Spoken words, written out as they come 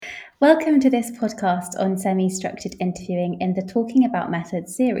Welcome to this podcast on semi-structured interviewing in the Talking About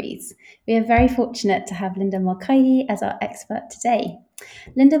Methods series. We are very fortunate to have Linda Mulcahy as our expert today.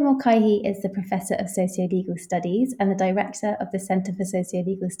 Linda Mulcahy is the Professor of Socio-Legal Studies and the Director of the Centre for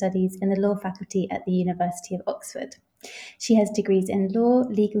Socio-Legal Studies in the Law Faculty at the University of Oxford. She has degrees in law,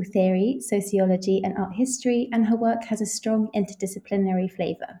 legal theory, sociology and art history, and her work has a strong interdisciplinary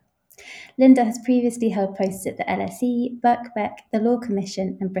flavour. Linda has previously held posts at the LSE, Birkbeck, the Law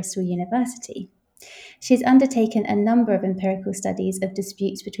Commission and Bristol University. She has undertaken a number of empirical studies of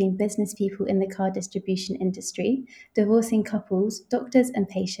disputes between business people in the car distribution industry, divorcing couples, doctors and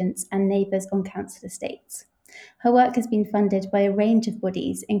patients, and neighbours on council estates. Her work has been funded by a range of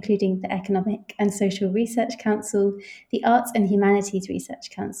bodies, including the Economic and Social Research Council, the Arts and Humanities Research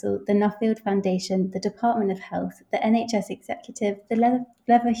Council, the Nuffield Foundation, the Department of Health, the NHS Executive, the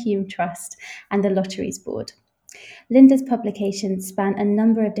Leverhulme Trust, and the Lotteries Board. Linda's publications span a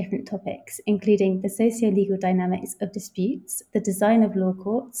number of different topics, including the socio-legal dynamics of disputes, the design of law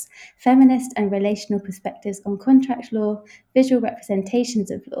courts, feminist and relational perspectives on contract law, visual representations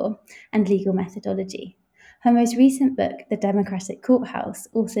of law, and legal methodology. Her most recent book, The Democratic Courthouse,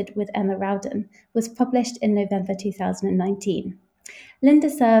 authored with Emma Rowden, was published in November 2019.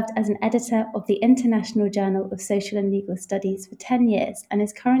 Linda served as an editor of the International Journal of Social and Legal Studies for 10 years and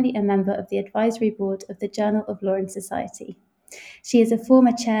is currently a member of the advisory board of the Journal of Law and Society. She is a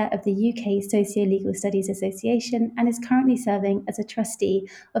former chair of the UK Socio-Legal Studies Association and is currently serving as a trustee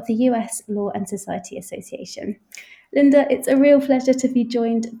of the US Law and Society Association. Linda, it's a real pleasure to be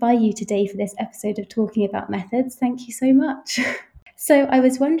joined by you today for this episode of Talking About Methods. Thank you so much. So I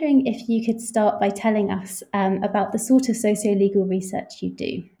was wondering if you could start by telling us about the sort of socio-legal research you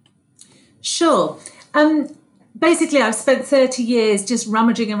do. Sure. Basically, I've spent 30 years just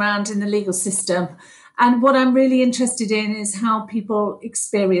rummaging around in the legal system. And what I'm really interested in is how people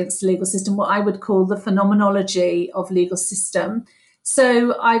experience the legal system, what I would call the phenomenology of legal system.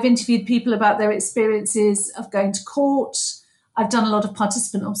 So I've interviewed people about their experiences of going to court. I've done a lot of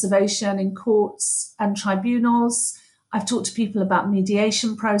participant observation in courts and tribunals. I've talked to people about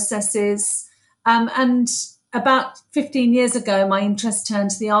mediation processes. And about 15 years ago, my interest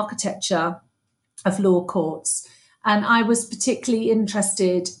turned to the architecture of law courts. And I was particularly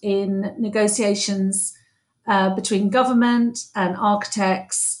interested in negotiations between government and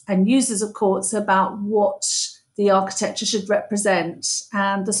architects and users of courts about what the architecture should represent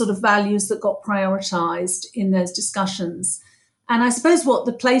and the sort of values that got prioritised in those discussions. And I suppose what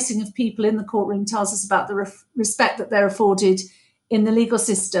the placing of people in the courtroom tells us about the respect that they're afforded in the legal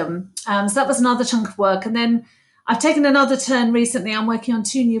system. So that was another chunk of work. And then I've taken another turn recently. I'm working on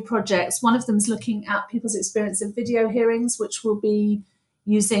two new projects. One of them is looking at people's experience of video hearings, which will be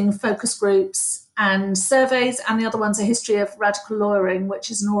using focus groups and surveys. And the other one's a history of radical lawyering,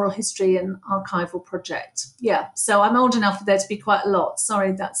 which is an oral history and archival project. Yeah, so I'm old enough for there to be quite a lot.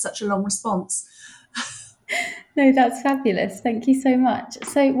 Sorry, that's such a long response. No, that's fabulous. Thank you so much.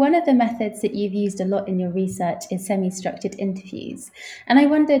 So one of the methods that you've used a lot in your research is semi-structured interviews. And I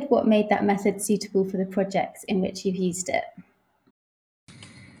wondered what made that method suitable for the projects in which you've used it.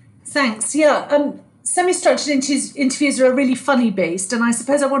 Thanks. Yeah, semi-structured interviews are a really funny beast. And I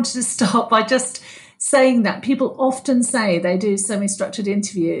suppose I wanted to start by just saying that people often say they do semi-structured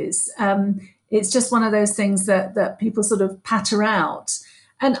interviews. It's just one of those things that people sort of patter out.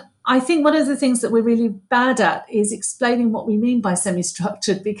 And I think one of the things that we're really bad at is explaining what we mean by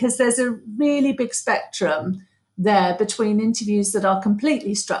semi-structured, because there's a really big spectrum there between interviews that are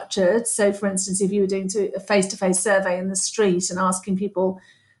completely structured. So, for instance, if you were doing a face-to-face survey in the street and asking people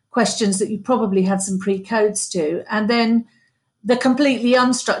questions that you probably had some pre-codes to, and then the completely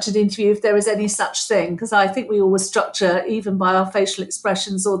unstructured interview, if there is any such thing, because I think we always structure even by our facial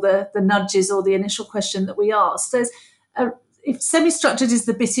expressions or the nudges or the initial question that we ask. If semi-structured is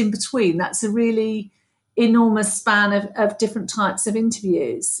the bit in between, that's a really enormous span of different types of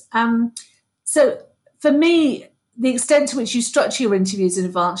interviews. So for me, the extent to which you structure your interviews in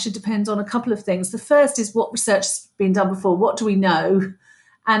advance should depend on a couple of things. The first is what research has been done before. What do we know?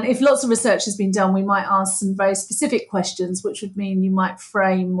 And if lots of research has been done, we might ask some very specific questions, which would mean you might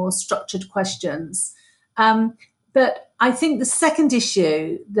frame more structured questions. But I think the second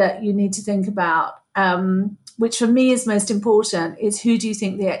issue that you need to think about, which for me is most important, is who do you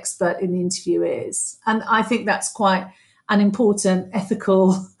think the expert in the interview is? And I think that's quite an important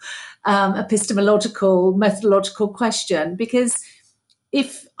ethical, epistemological, methodological question, because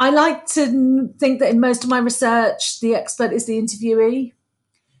if I like to think that in most of my research, the expert is the interviewee.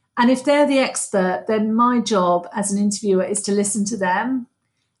 And if they're the expert, then my job as an interviewer is to listen to them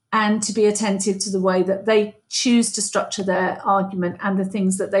and to be attentive to the way that they choose to structure their argument and the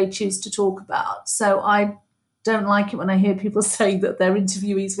things that they choose to talk about. So I don't like it when I hear people saying that their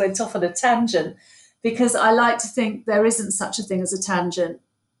interviewees went off on a tangent, because I like to think there isn't such a thing as a tangent.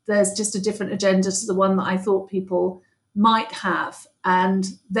 There's just a different agenda to the one that I thought people might have. And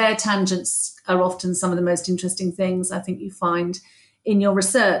their tangents are often some of the most interesting things I think you find in your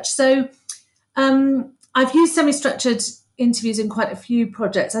research. So I've used semi-structured interviews in quite a few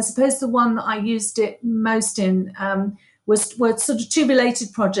projects. I suppose the one that I used it most in were sort of two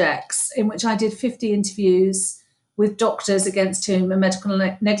related projects in which I did 50 interviews with doctors against whom a medical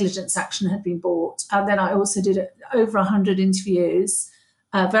negligence action had been brought. And then I also did over 100 interviews,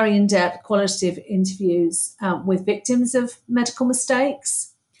 very in-depth, qualitative interviews with victims of medical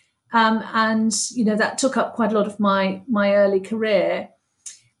mistakes. And, that took up quite a lot of my early career.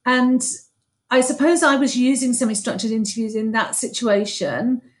 And I suppose I was using semi-structured interviews in that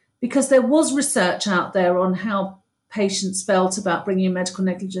situation because there was research out there on how patients felt about bringing a medical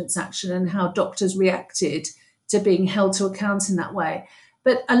negligence action and how doctors reacted to being held to account in that way.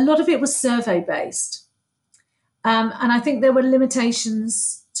 But a lot of it was survey-based. And I think there were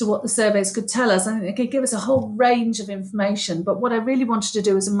limitations to what the surveys could tell us. I think they could give us a whole range of information. But what I really wanted to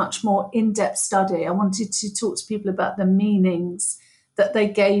do was a much more in-depth study. I wanted to talk to people about the meanings that they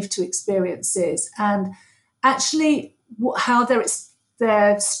gave to experiences and actually how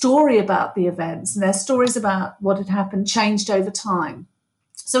their story about the events and their stories about what had happened changed over time.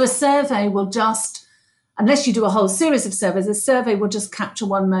 So a survey will just, unless you do a whole series of surveys, a survey will just capture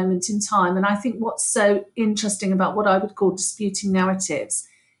one moment in time. And I think what's so interesting about what I would call disputing narratives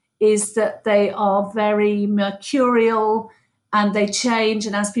is that they are very mercurial and they change.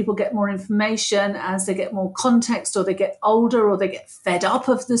 And as people get more information, as they get more context, or they get older, or they get fed up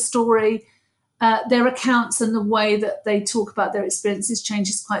of the story, their accounts and the way that they talk about their experiences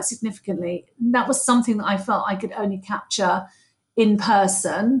changes quite significantly. And that was something that I felt I could only capture in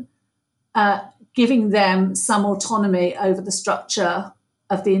person, giving them some autonomy over the structure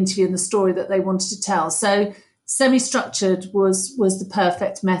of the interview and the story that they wanted to tell. So semi-structured was the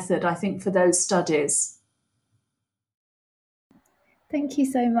perfect method, I think, for those studies. Thank you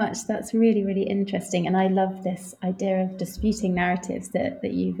so much. That's really, really interesting. And I love this idea of disputing narratives that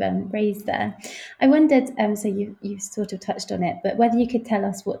you've raised there. I wondered, so you've sort of touched on it, but whether you could tell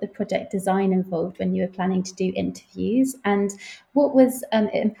us what the project design involved when you were planning to do interviews, and what was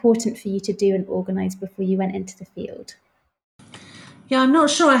important for you to do and organise before you went into the field. Yeah, I'm not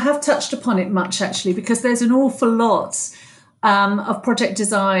sure I have touched upon it much, actually, because there's an awful lot of project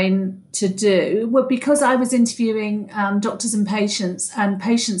design to do. Well, because I was interviewing doctors and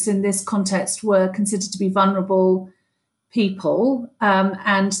patients in this context were considered to be vulnerable people,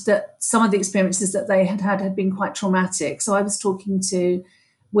 and that some of the experiences that they had been quite traumatic. So I was talking to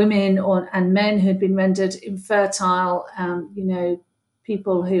women and men who had been rendered infertile,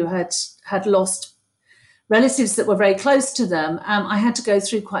 people who had lost relatives that were very close to them. I had to go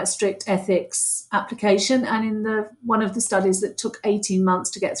through quite a strict ethics application. And in one of the studies that took 18 months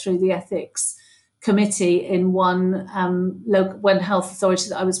to get through the ethics committee in one health authority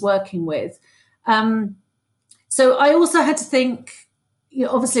that I was working with. So I also had to think,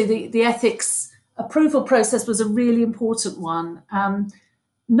 obviously the ethics approval process was a really important one.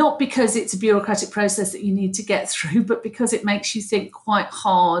 Not because it's a bureaucratic process that you need to get through, but because it makes you think quite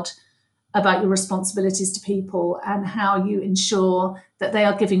hard about your responsibilities to people and how you ensure that they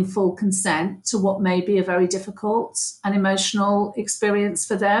are giving full consent to what may be a very difficult and emotional experience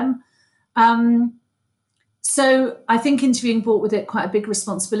for them. So I think interviewing brought with it quite a big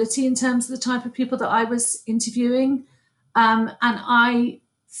responsibility in terms of the type of people that I was interviewing. And I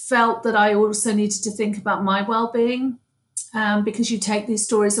felt that I also needed to think about my well-being, because you take these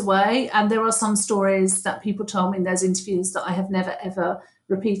stories away. And there are some stories that people told me in those interviews that I have never, ever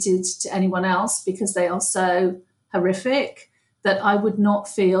repeated to anyone else because they are so horrific that I would not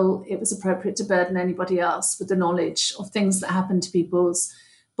feel it was appropriate to burden anybody else with the knowledge of things that happen to people's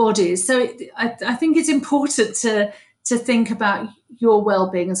bodies. So I think it's important to think about your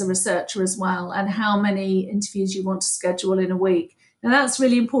well-being as a researcher as well, and how many interviews you want to schedule in a week. And that's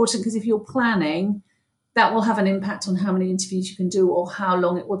really important because if you're planning, that will have an impact on how many interviews you can do or how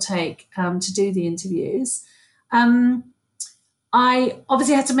long it will take to do the interviews. I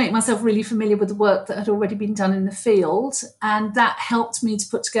obviously had to make myself really familiar with the work that had already been done in the field, and that helped me to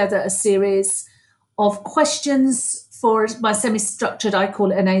put together a series of questions for my semi-structured, I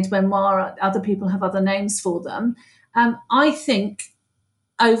call it an aide-memoire, other people have other names for them. I think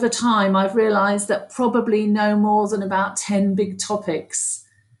over time I've realised that probably no more than about 10 big topics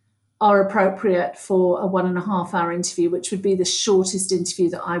are appropriate for a 1.5 hour interview, which would be the shortest interview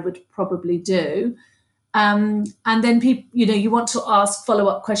that I would probably do. And then people, you want to ask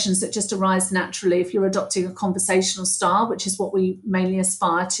follow-up questions that just arise naturally if you're adopting a conversational style, which is what we mainly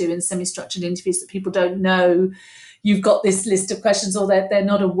aspire to in semi-structured interviews, that people don't know you've got this list of questions, or they're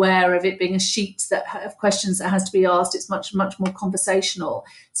not aware of it being a sheet of questions that has to be asked. It's much, much more conversational.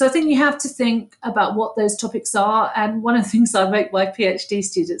 So I think you have to think about what those topics are. And one of the things I make my PhD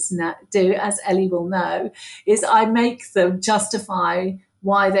students do, as Ellie will know, is I make them justify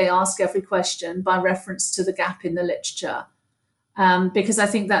why they ask every question by reference to the gap in the literature, because I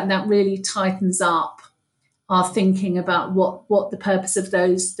think that really tightens up our thinking about what the purpose of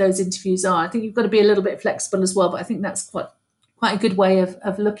those interviews are. I think you've got to be a little bit flexible as well, but I think that's quite a good way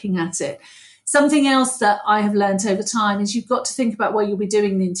of looking at it. Something else that I have learned over time is you've got to think about where you'll be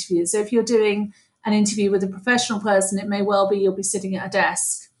doing the interview. So if you're doing an interview with a professional person, it may well be you'll be sitting at a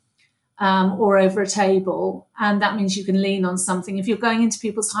desk or over a table, and that means you can lean on something. If you're going into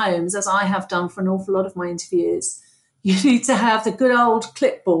people's homes, as I have done for an awful lot of my interviews, you need to have the good old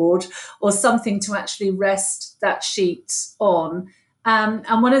clipboard or something to actually rest that sheet on.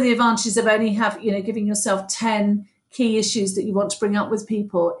 And one of the advantages of only giving yourself 10 key issues that you want to bring up with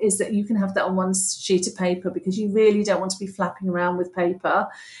people is that you can have that on one sheet of paper, because you really don't want to be flapping around with paper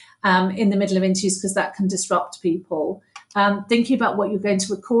in the middle of interviews, because that can disrupt people. Thinking about what you're going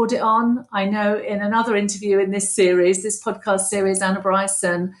to record it on. I know in another interview in this podcast series, Anna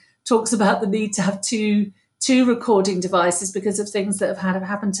Bryson talks about the need to have two recording devices because of things that have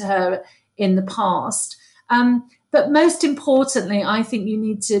happened to her in the past. But most importantly, I think you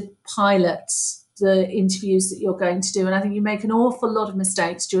need to pilot the interviews that you're going to do. And I think you make an awful lot of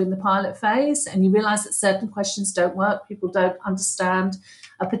mistakes during the pilot phase, and you realize that certain questions don't work. People don't understand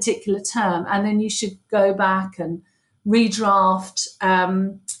a particular term. And then you should go back and redraft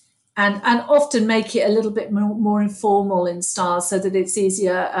and often make it a little bit more informal in style so that it's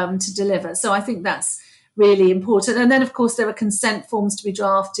easier to deliver. So I think that's really important. And then, of course, there are consent forms to be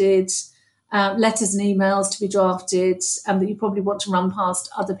drafted, letters and emails to be drafted that you probably want to run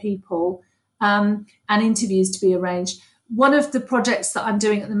past other people, and interviews to be arranged. One of the projects that I'm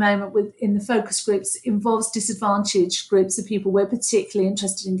doing at the moment in the focus groups involves disadvantaged groups of people. We're particularly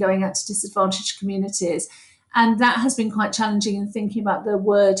interested in going out to disadvantaged communities. And that has been quite challenging in thinking about the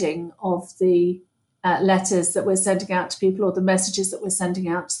wording of the letters that we're sending out to people, or the messages that we're sending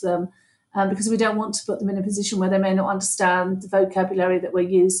out to them, because we don't want to put them in a position where they may not understand the vocabulary that we're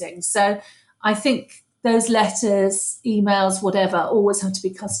using. So I think those letters, emails, whatever, always have to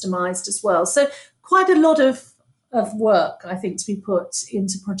be customised as well. So quite a lot of work, I think, to be put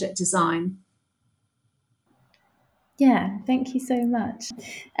into project design. Yeah, thank you so much.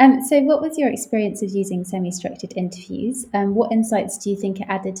 So what was your experience of using semi-structured interviews? What insights do you think it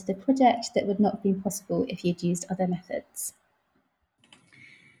added to the project that would not have been possible if you'd used other methods?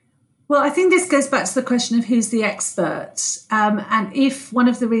 Well, I think this goes back to the question of who's the expert. And if one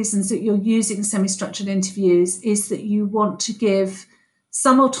of the reasons that you're using semi-structured interviews is that you want to give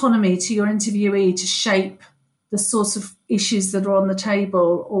some autonomy to your interviewee to shape the sorts of issues that are on the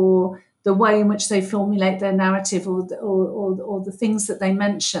table, or the way in which they formulate their narrative, or the things that they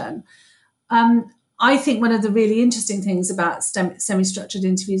mention. I think one of the really interesting things about semi-structured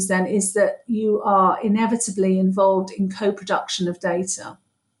interviews then is that you are inevitably involved in co-production of data.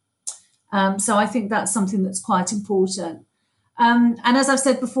 So I think that's something that's quite important. And as I've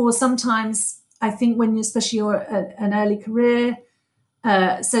said before, sometimes I think when especially you're an early career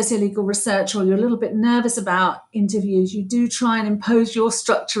socio-legal researcher, or you're a little bit nervous about interviews, you do try and impose your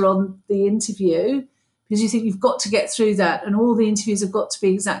structure on the interview, because you think you've got to get through that, and all the interviews have got to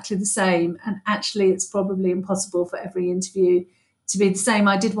be exactly the same. And actually, it's probably impossible for every interview to be the same.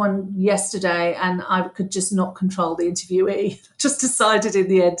 I did one yesterday, and I could just not control the interviewee. Just decided in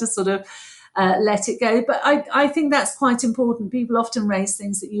the end to sort of let it go. But I think that's quite important. People often raise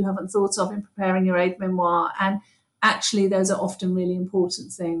things that you haven't thought of in preparing your aid memoir, and actually those are often really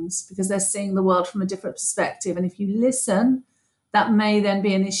important things, because they're seeing the world from a different perspective. And if you listen, that may then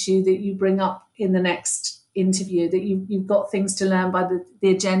be an issue that you bring up in the next interview, that you've got things to learn by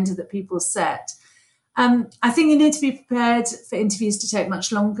the agenda that people set. I think you need to be prepared for interviews to take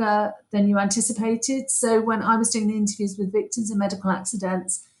much longer than you anticipated. So when I was doing the interviews with victims of medical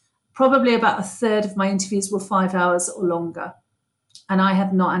accidents, probably about a third of my interviews were 5 hours or longer. And I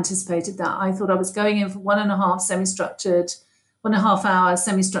had not anticipated that. I thought I was going in for 1.5 hour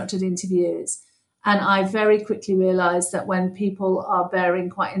semi-structured interviews. And I very quickly realised that when people are bearing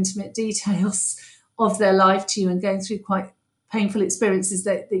quite intimate details of their life to you and going through quite painful experiences,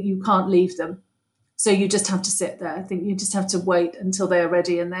 that you can't leave them. So you just have to sit there. I think you just have to wait until they're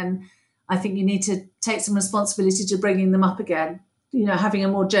ready. And then I think you need to take some responsibility to bringing them up again, having a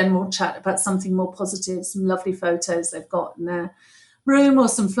more general chat about something more positive, some lovely photos they've got in their room, or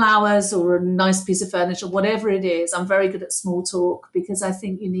some flowers, or a nice piece of furniture, whatever it is. I'm very good at small talk because I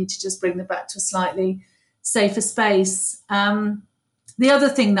think you need to just bring them back to a slightly safer space. The other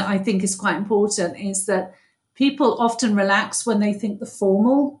thing that I think is quite important is that people often relax when they think the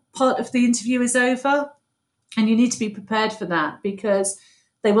formal part of the interview is over. And you need to be prepared for that, because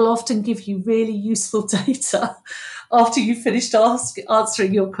they will often give you really useful data after you've finished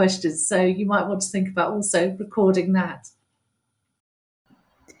answering your questions. So you might want to think about also recording that.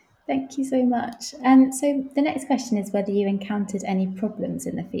 Thank you so much. So the next question is whether you encountered any problems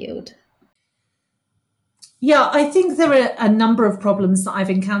in the field. Yeah, I think there are a number of problems that I've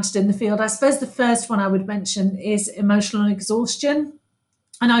encountered in the field. I suppose the first one I would mention is emotional exhaustion.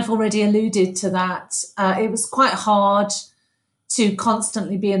 And I've already alluded to that. It was quite hard to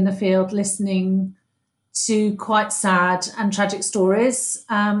constantly be in the field listening to quite sad and tragic stories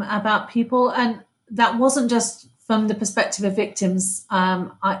about people. And that wasn't just from the perspective of victims.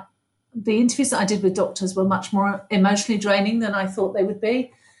 The interviews that I did with doctors were much more emotionally draining than I thought they would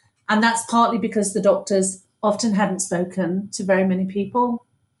be. And that's partly because the doctors often hadn't spoken to very many people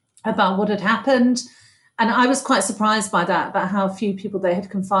about what had happened. And I was quite surprised by that, about how few people they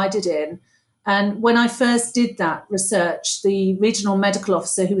had confided in. And when I first did that research, the regional medical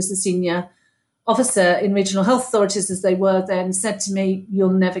officer, who was the senior officer in regional health authorities as they were then, said to me,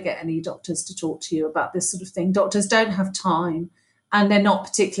 "You'll never get any doctors to talk to you about this sort of thing. Doctors don't have time, and they're not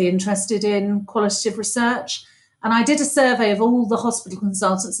particularly interested in qualitative research." And I did a survey of all the hospital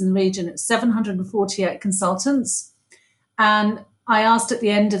consultants in the region. It's 748 consultants. And I asked at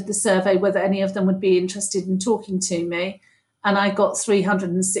the end of the survey whether any of them would be interested in talking to me. And I got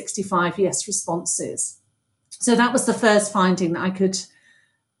 365 yes responses. So that was the first finding that I could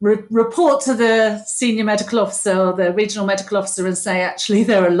report to the senior medical officer or the regional medical officer and say, actually,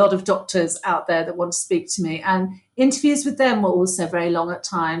 there are a lot of doctors out there that want to speak to me. And interviews with them were also very long at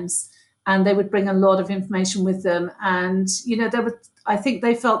times. And they would bring a lot of information with them. And, I think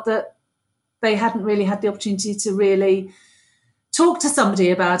they felt that they hadn't really had the opportunity to really talk to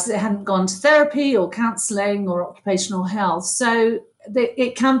somebody about it. They hadn't gone to therapy or counselling or occupational health. So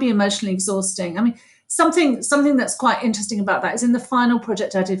it can be emotionally exhausting. I mean, something that's quite interesting about that is in the final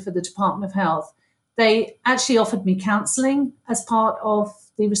project I did for the Department of Health, they actually offered me counselling as part of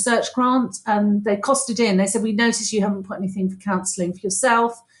the research grant, and they costed in. They said, "We notice you haven't put anything for counselling for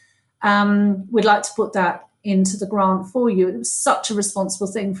yourself. We'd like to put that into the grant for you." It was such a responsible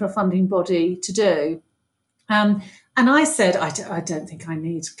thing for a funding body to do. And I said, I don't think I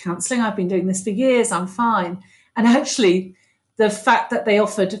need counselling. I've been doing this for years. I'm fine. And actually, the fact that they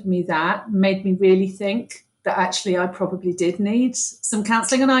offered me that made me really think that actually I probably did need some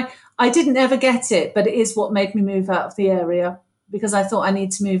counselling. And I didn't ever get it, but it is what made me move out of the area, because I thought I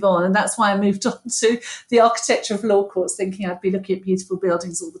need to move on. And that's why I moved on to the architecture of law courts, thinking I'd be looking at beautiful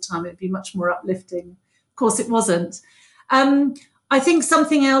buildings all the time. It'd be much more uplifting. Of course, it wasn't. I think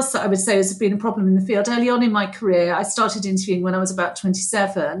something else that I would say has been a problem in the field. Early on in my career, I started interviewing when I was about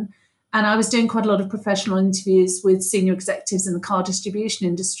 27, and I was doing quite a lot of professional interviews with senior executives in the car distribution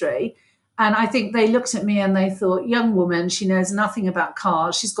industry. And I think they looked at me and they thought, young woman, she knows nothing about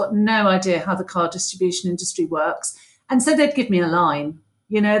cars. She's got no idea how the car distribution industry works. And so they'd give me a line.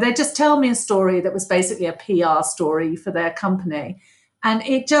 They'd just tell me a story that was basically a PR story for their company. And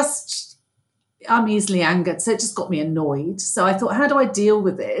I'm easily angered, so it just got me annoyed. So I thought, how do I deal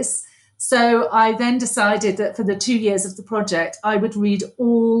with this? So I then decided that for the 2 years of the project, I would read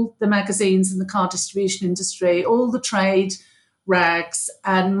all the magazines in the car distribution industry, all the trade rags.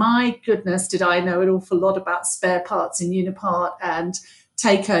 And my goodness, did I know an awful lot about spare parts in Unipart and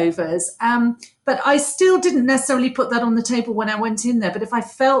takeovers. But I still didn't necessarily put that on the table when I went in there. But if I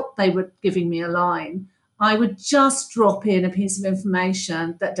felt they were giving me a line, I would just drop in a piece of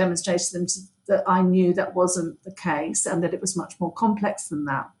information that demonstrated to them that I knew that wasn't the case and that it was much more complex than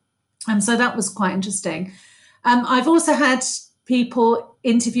that. And so that was quite interesting. I've also had people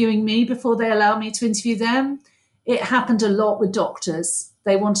interviewing me before they allow me to interview them. It happened a lot with doctors.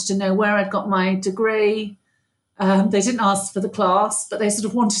 They wanted to know where I'd got my degree. They didn't ask for the class, but they sort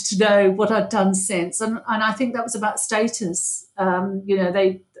of wanted to know what I'd done since. And I think that was about status.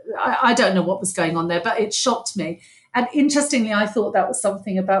 I don't know what was going on there, but it shocked me. And interestingly, I thought that was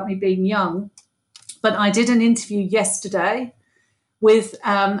something about me being young. But I did an interview yesterday with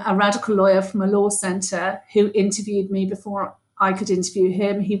a radical lawyer from a law centre who interviewed me before I could interview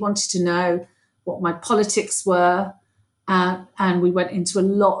him. He wanted to know what my politics were and we went into a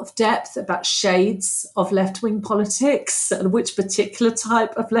lot of depth about shades of left-wing politics and which particular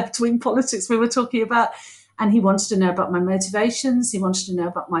type of left-wing politics we were talking about. And he wanted to know about my motivations. He wanted to know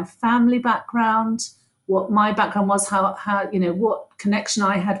about my family background, what my background was, how what connection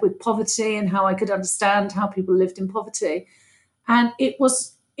I had with poverty and how I could understand how people lived in poverty. And it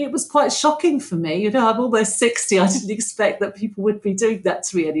was quite shocking for me. I'm almost 60. I didn't expect that people would be doing that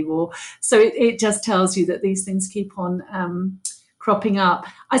to me anymore. So it just tells you that these things keep on cropping up.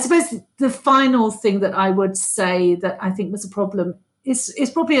 I suppose the final thing that I would say that I think was a problem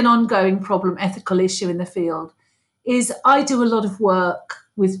is probably an ongoing problem, ethical issue in the field, is I do a lot of work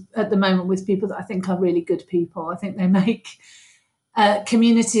at the moment with people that I think are really good people. I think they make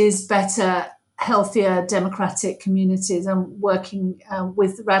communities better, healthier, democratic communities. I'm working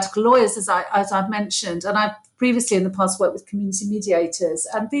with radical lawyers, as I've mentioned, and I've previously in the past worked with community mediators,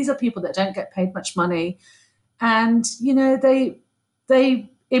 and these are people that don't get paid much money, and they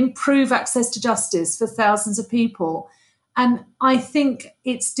improve access to justice for thousands of people. And I think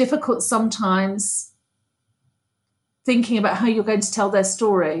it's difficult sometimes thinking about how you're going to tell their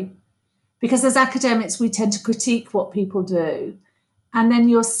story, because as academics we tend to critique what people do. And then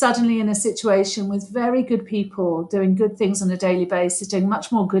you're suddenly in a situation with very good people doing good things on a daily basis, doing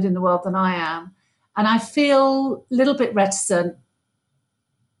much more good in the world than I am. And I feel a little bit reticent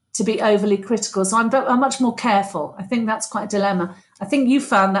to be overly critical. So I'm much more careful. I think that's quite a dilemma. I think you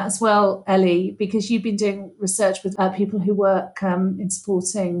found that as well, Ellie, because you've been doing research with people who work in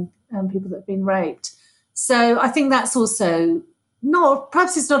supporting people that have been raped. So I think that's also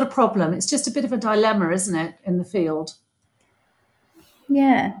perhaps it's not a problem. It's just a bit of a dilemma, isn't it, in the field?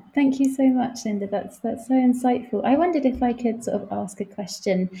 Yeah, thank you so much, Linda. That's so insightful. I wondered if I could sort of ask a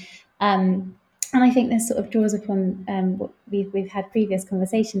question, and I think this sort of draws upon what we've had previous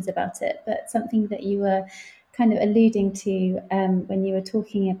conversations about it, but something that you were kind of alluding to when you were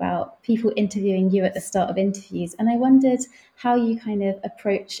talking about people interviewing you at the start of interviews, and I wondered how you kind of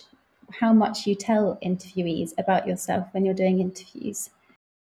approach how much you tell interviewees about yourself when you're doing interviews.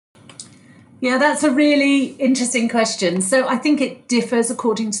 Yeah, that's a really interesting question. So I think it differs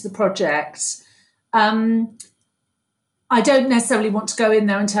according to the project. Um, I don't necessarily want to go in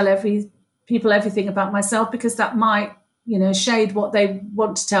there and tell people everything about myself, because that might, shade what they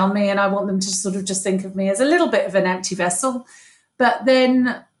want to tell me, and I want them to sort of just think of me as a little bit of an empty vessel. But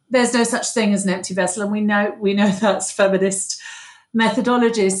then there's no such thing as an empty vessel, and we know that's feminist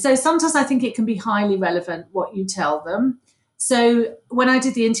methodologies. So sometimes I think it can be highly relevant what you tell them. So when I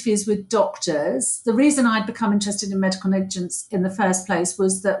did the interviews with doctors, the reason I'd become interested in medical negligence in the first place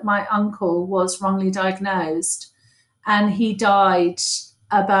was that my uncle was wrongly diagnosed, and he died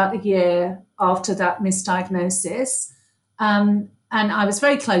about a year after that misdiagnosis. And I was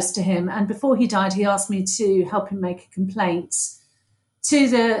very close to him. And before he died, he asked me to help him make a complaint to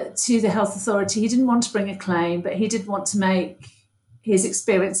the health authority. He didn't want to bring a claim, but he did want to make his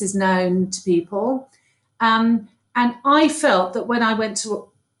experiences known to people. And I felt that when I went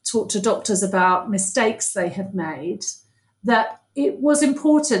to talk to doctors about mistakes they had made, that it was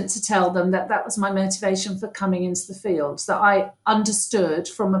important to tell them that that was my motivation for coming into the field, that I understood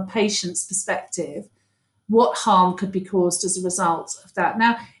from a patient's perspective what harm could be caused as a result of that.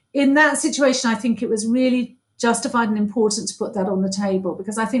 Now, in that situation, I think it was really justified and important to put that on the table,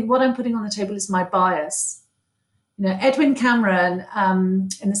 because I think what I'm putting on the table is my bias. Edwin Cameron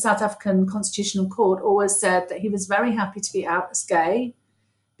in the South African Constitutional Court always said that he was very happy to be out as gay,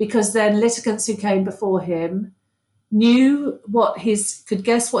 because then litigants who came before him could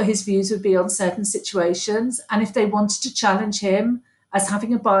guess what his views would be on certain situations, and if they wanted to challenge him as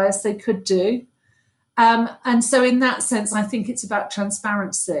having a bias, they could do. And so in that sense, I think it's about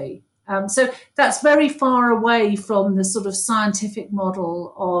transparency. So that's very far away from the sort of scientific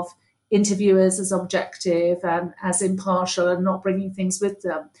model of interviewers as objective and as impartial and not bringing things with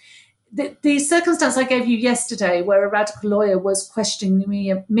them. The circumstance I gave you yesterday, where a radical lawyer was questioning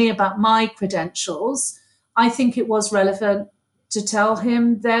me about my credentials, I think it was relevant to tell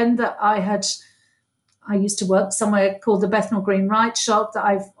him then that I used to work somewhere called the Bethnal Green Rights Shop, that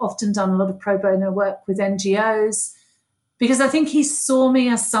I've often done a lot of pro bono work with NGOs, because I think he saw me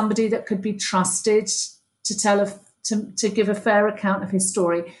as somebody that could be trusted to give a fair account of his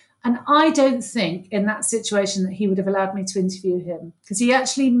story. And I don't think in that situation that he would have allowed me to interview him, because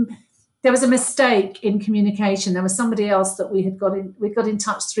there was a mistake in communication. There was somebody else that we got in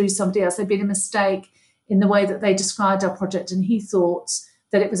touch through somebody else. There'd been a mistake in the way that they described our project, and he thought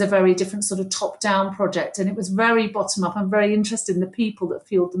that it was a very different sort of top-down project, and it was very bottom-up. I'm very interested in the people that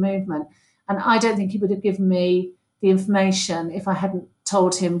fueled the movement, and I don't think he would have given me the information if I hadn't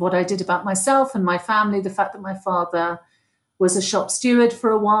told him what I did about myself and my family, the fact that my father was a shop steward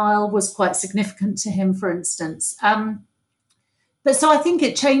for a while, was quite significant to him, for instance. But so I think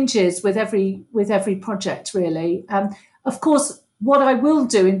it changes with every project, really. Of course, what I will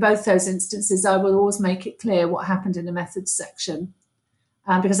do in both those instances, I will always make it clear what happened in the methods section,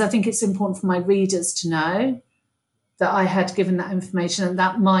 because I think it's important for my readers to know that I had given that information, and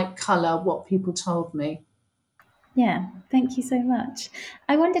that might colour what people told me. Yeah, thank you so much.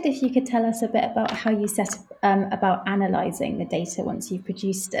 I wondered if you could tell us a bit about how you set about analysing the data once you've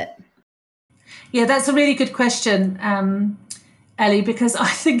produced it. Yeah, that's a really good question, Ellie, because I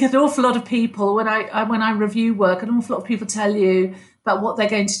think an awful lot of people, when I review work, an awful lot of people tell you about what they're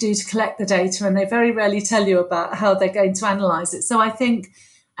going to do to collect the data, and they very rarely tell you about how they're going to analyse it. So I think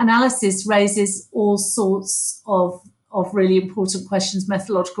analysis raises all sorts of really important questions,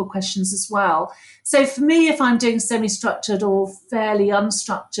 methodological questions as well. So for me, if I'm doing semi-structured or fairly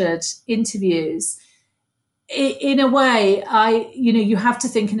unstructured interviews, in a way, you have to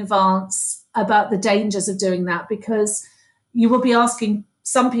think in advance about the dangers of doing that, because you will be asking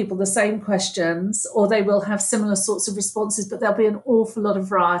some people the same questions, or they will have similar sorts of responses, but there'll be an awful lot of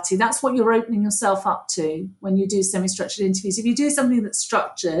variety. That's what you're opening yourself up to when you do semi-structured interviews. If you do something that's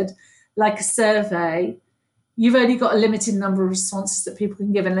structured, like a survey, you've only got a limited number of responses that people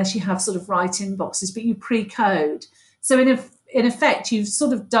can give, unless you have sort of write-in boxes, but you pre-code. So in effect, you've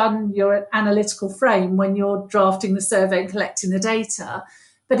sort of done your analytical frame when you're drafting the survey and collecting the data.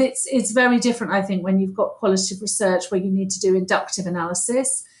 But it's very different, I think, when you've got qualitative research where you need to do inductive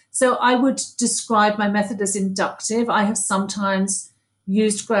analysis. So I would describe my method as inductive. I have sometimes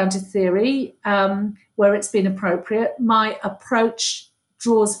used grounded theory where it's been appropriate. My approach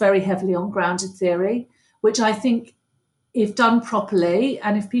draws very heavily on grounded theory, which I think, if done properly,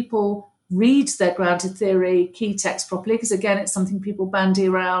 and if people read their grounded theory key text properly, because again, it's something people bandy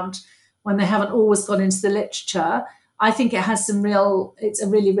around when they haven't always gone into the literature, I think it's a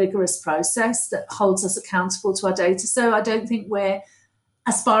really rigorous process that holds us accountable to our data. So I don't think we're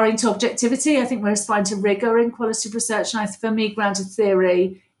aspiring to objectivity. I think we're aspiring to rigor in qualitative research. And for me, grounded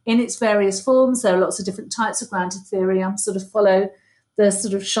theory in its various forms, there are lots of different types of grounded theory. I sort of follow the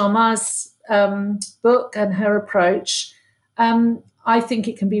sort of Sharma's book and her approach. I think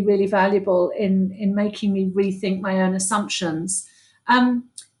it can be really valuable in making me rethink my own assumptions.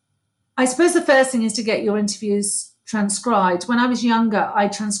 I suppose the first thing is to get your interviews transcribed. When I was younger, I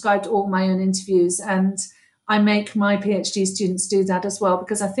transcribed all my own interviews, and I make my PhD students do that as well,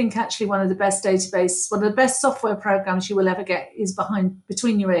 because I think actually one of the best databases, one of the best software programs you will ever get is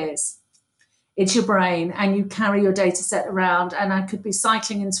between your ears. It's your brain, and you carry your data set around, and I could be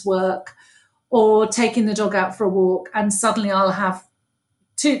cycling into work or taking the dog out for a walk, and suddenly I'll have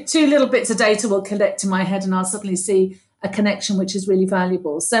two little bits of data will connect to my head, and I'll suddenly see a connection which is really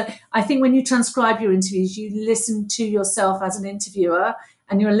valuable. So I think when you transcribe your interviews, you listen to yourself as an interviewer,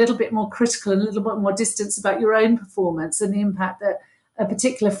 and you're a little bit more critical and a little bit more distant about your own performance and the impact that a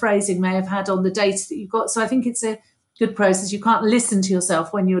particular phrasing may have had on the data that you've got. So I think it's a good process. You can't listen to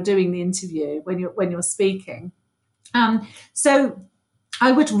yourself when you're doing the interview, when you're speaking. So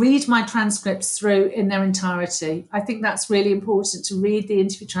I would read my transcripts through in their entirety. I think that's really important, to read the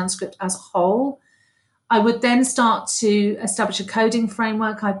interview transcript as a whole. I would then start to establish a coding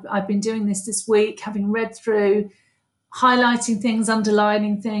framework. I've been doing this week, having read through, highlighting things,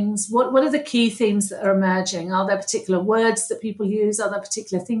 underlining things. What are the key themes that are emerging? Are there particular words that people use? Are there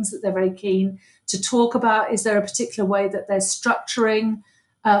particular things that they're very keen to talk about? Is there a particular way that they're structuring?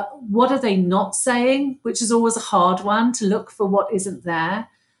 What are they not saying? Which is always a hard one, to look for what isn't there.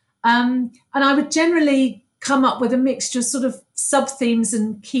 And I would generally come up with a mixture of sort of sub-themes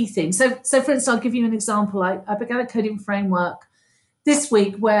and key themes. So for instance, I'll give you an example. I began a coding framework this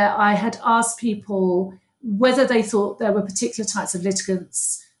week where I had asked people whether they thought there were particular types of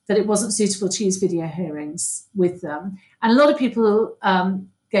litigants that it wasn't suitable to use video hearings with them. And a lot of people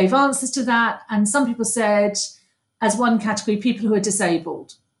gave answers to that. And some people said, as one category, people who are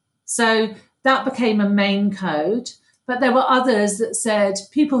disabled. So that became a main code. But there were others that said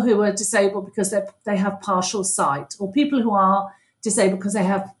people who are disabled because they have partial sight, or people who are disabled because they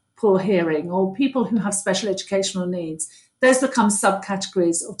have poor hearing, or people who have special educational needs. Those become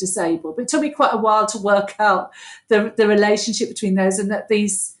subcategories of disabled. But it took me quite a while to work out the relationship between those, and that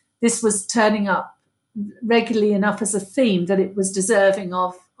this was turning up regularly enough as a theme that it was deserving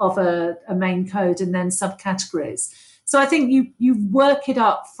of a main code and then subcategories. So I think you work it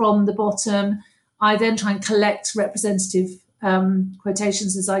up from the bottom. I then try and collect representative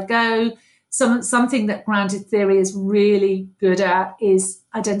quotations as I go. Something that grounded theory is really good at is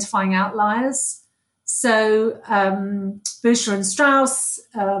identifying outliers. So Bucher and Strauss,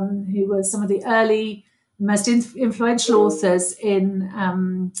 who were some of the early most influential authors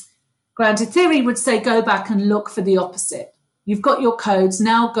in grounded theory would say, go back and look for the opposite. You've got your codes,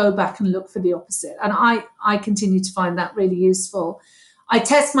 now go back and look for the opposite. And I continue to find that really useful. I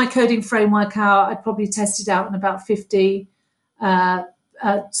test my coding framework out. I'd probably test it out in about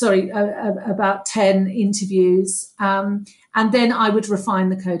about 10 interviews. And then I would refine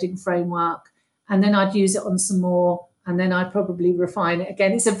the coding framework. And then I'd use it on some more. And then I'd probably refine it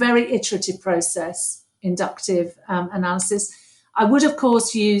again. It's a very iterative process, inductive analysis. I would, of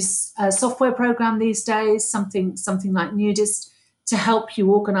course, use a software program these days, something like Nudist, to help you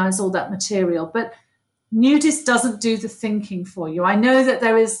organize all that material. But Nudist doesn't do the thinking for you. I know that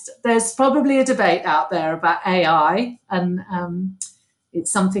there's probably a debate out there about AI, and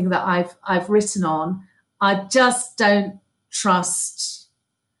it's something that I've written on. I just don't trust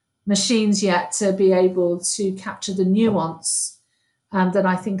machines yet to be able to capture the nuance that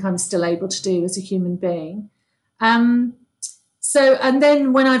I think I'm still able to do as a human being. And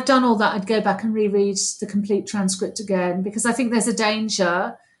then when I've done all that, I'd go back and reread the complete transcript again, because I think there's a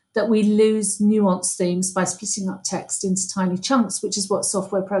danger that we lose nuanced themes by splitting up text into tiny chunks, which is what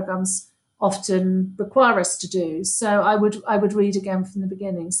software programs often require us to do. So I would read again from the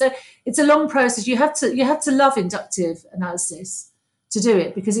beginning. So it's a long process. You have to love inductive analysis to do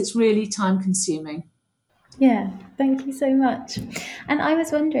it, because it's really time consuming. Yeah, thank you so much. And I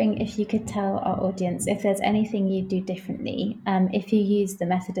was wondering if you could tell our audience if there's anything you'd do differently if you use the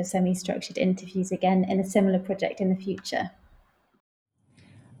method of semi-structured interviews again in a similar project in the future.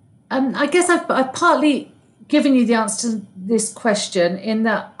 I guess I've partly given you the answer to this question, in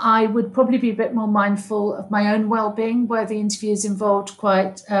that I would probably be a bit more mindful of my own well-being, where the interviews involved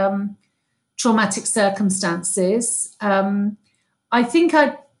quite traumatic circumstances. I think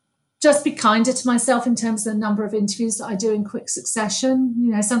I'd just be kinder to myself in terms of the number of interviews that I do in quick succession.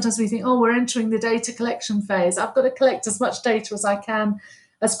 You know, sometimes we think, oh, we're entering the data collection phase. I've got to collect as much data as I can,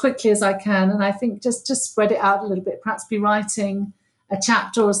 as quickly as I can. And I think just spread it out a little bit, perhaps be writing a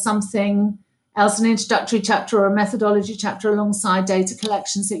chapter or something else, an introductory chapter or a methodology chapter alongside data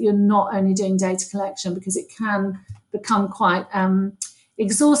collection, so that you're not only doing data collection, because it can become quite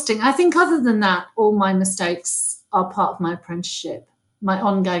exhausting. I think other than that, all my mistakes are part of my apprenticeship, my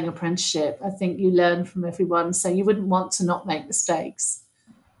ongoing apprenticeship. I think you learn from everyone, so you wouldn't want to not make mistakes.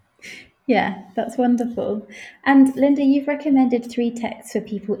 Yeah, that's wonderful. And Linda, you've recommended 3 texts for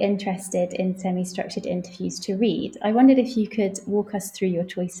people interested in semi-structured interviews to read. I wondered if you could walk us through your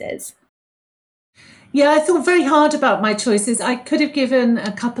choices. Yeah, I thought very hard about my choices. I could have given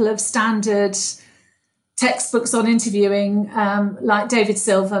a couple of standard textbooks on interviewing, like David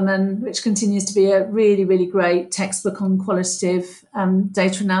Silverman, which continues to be a really, really great textbook on qualitative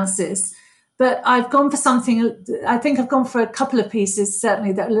data analysis. But I've gone for something, I think I've gone for a couple of pieces,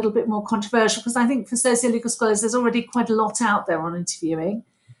 certainly, that are a little bit more controversial, because I think for socio-legal scholars, there's already quite a lot out there on interviewing.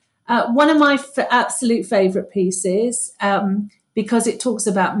 One of my absolute favourite pieces, because it talks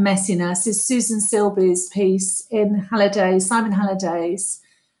about messiness, is Susan Silby's piece in Simon Halliday's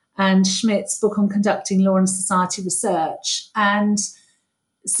and Schmidt's book on conducting law and society research. And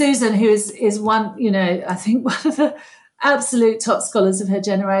Susan, who is one, I think one of the absolute top scholars of her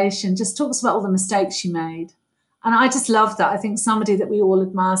generation, just talks about all the mistakes she made. And I just love that. I think somebody that we all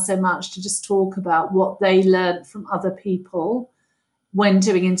admire so much, to just talk about what they learned from other people when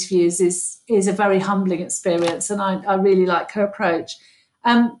doing interviews is a very humbling experience. And I really like her approach.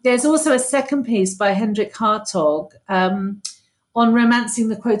 There's also a second piece by Hendrik Hartog on romancing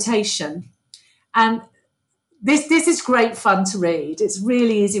the quotation. And this is great fun to read. It's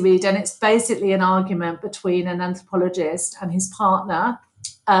really easy read, and it's basically an argument between an anthropologist and his partner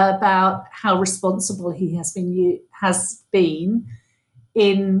about how responsible he has been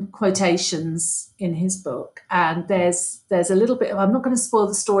in quotations in his book. And there's a little bit of, I'm not going to spoil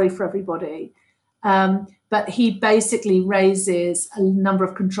the story for everybody, but he basically raises a number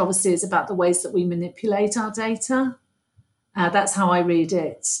of controversies about the ways that we manipulate our data. That's how I read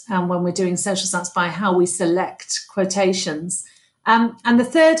it when we're doing social science, by how we select quotations. And the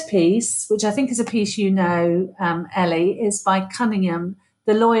third piece, which I think is a piece Ellie, is by Cunningham,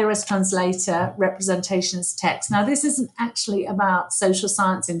 The Lawyer as Translator, Representation as Text. Now, this isn't actually about social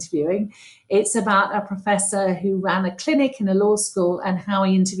science interviewing. It's about a professor who ran a clinic in a law school, and how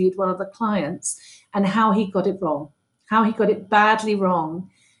he interviewed one of the clients and how he got it wrong, how he got it badly wrong,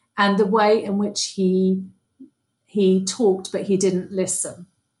 and the way in which he talked, but he didn't listen.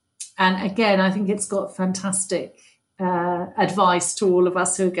 And again, I think it's got fantastic advice to all of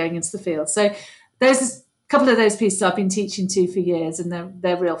us who are going into the field. So there's a couple of those pieces I've been teaching to for years, and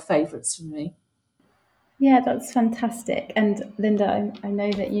they're real favourites for me. Yeah, that's fantastic. And Linda, I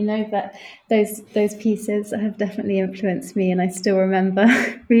know that you know that those pieces have definitely influenced me, and I still remember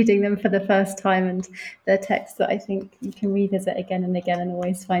reading them for the first time. And they're texts that I think you can revisit again and again and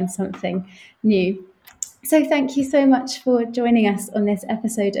always find something new. So thank you so much for joining us on this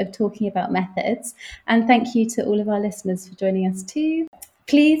episode of Talking About Methods. And thank you to all of our listeners for joining us too.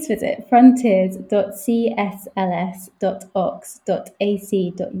 Please visit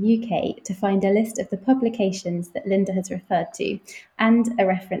frontiers.csls.ox.ac.uk to find a list of the publications that Linda has referred to and a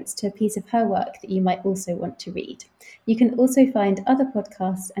reference to a piece of her work that you might also want to read. You can also find other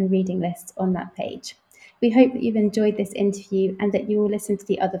podcasts and reading lists on that page. We hope that you've enjoyed this interview and that you will listen to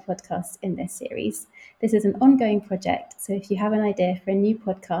the other podcasts in this series. This is an ongoing project, so if you have an idea for a new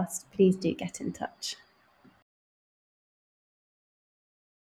podcast, please do get in touch.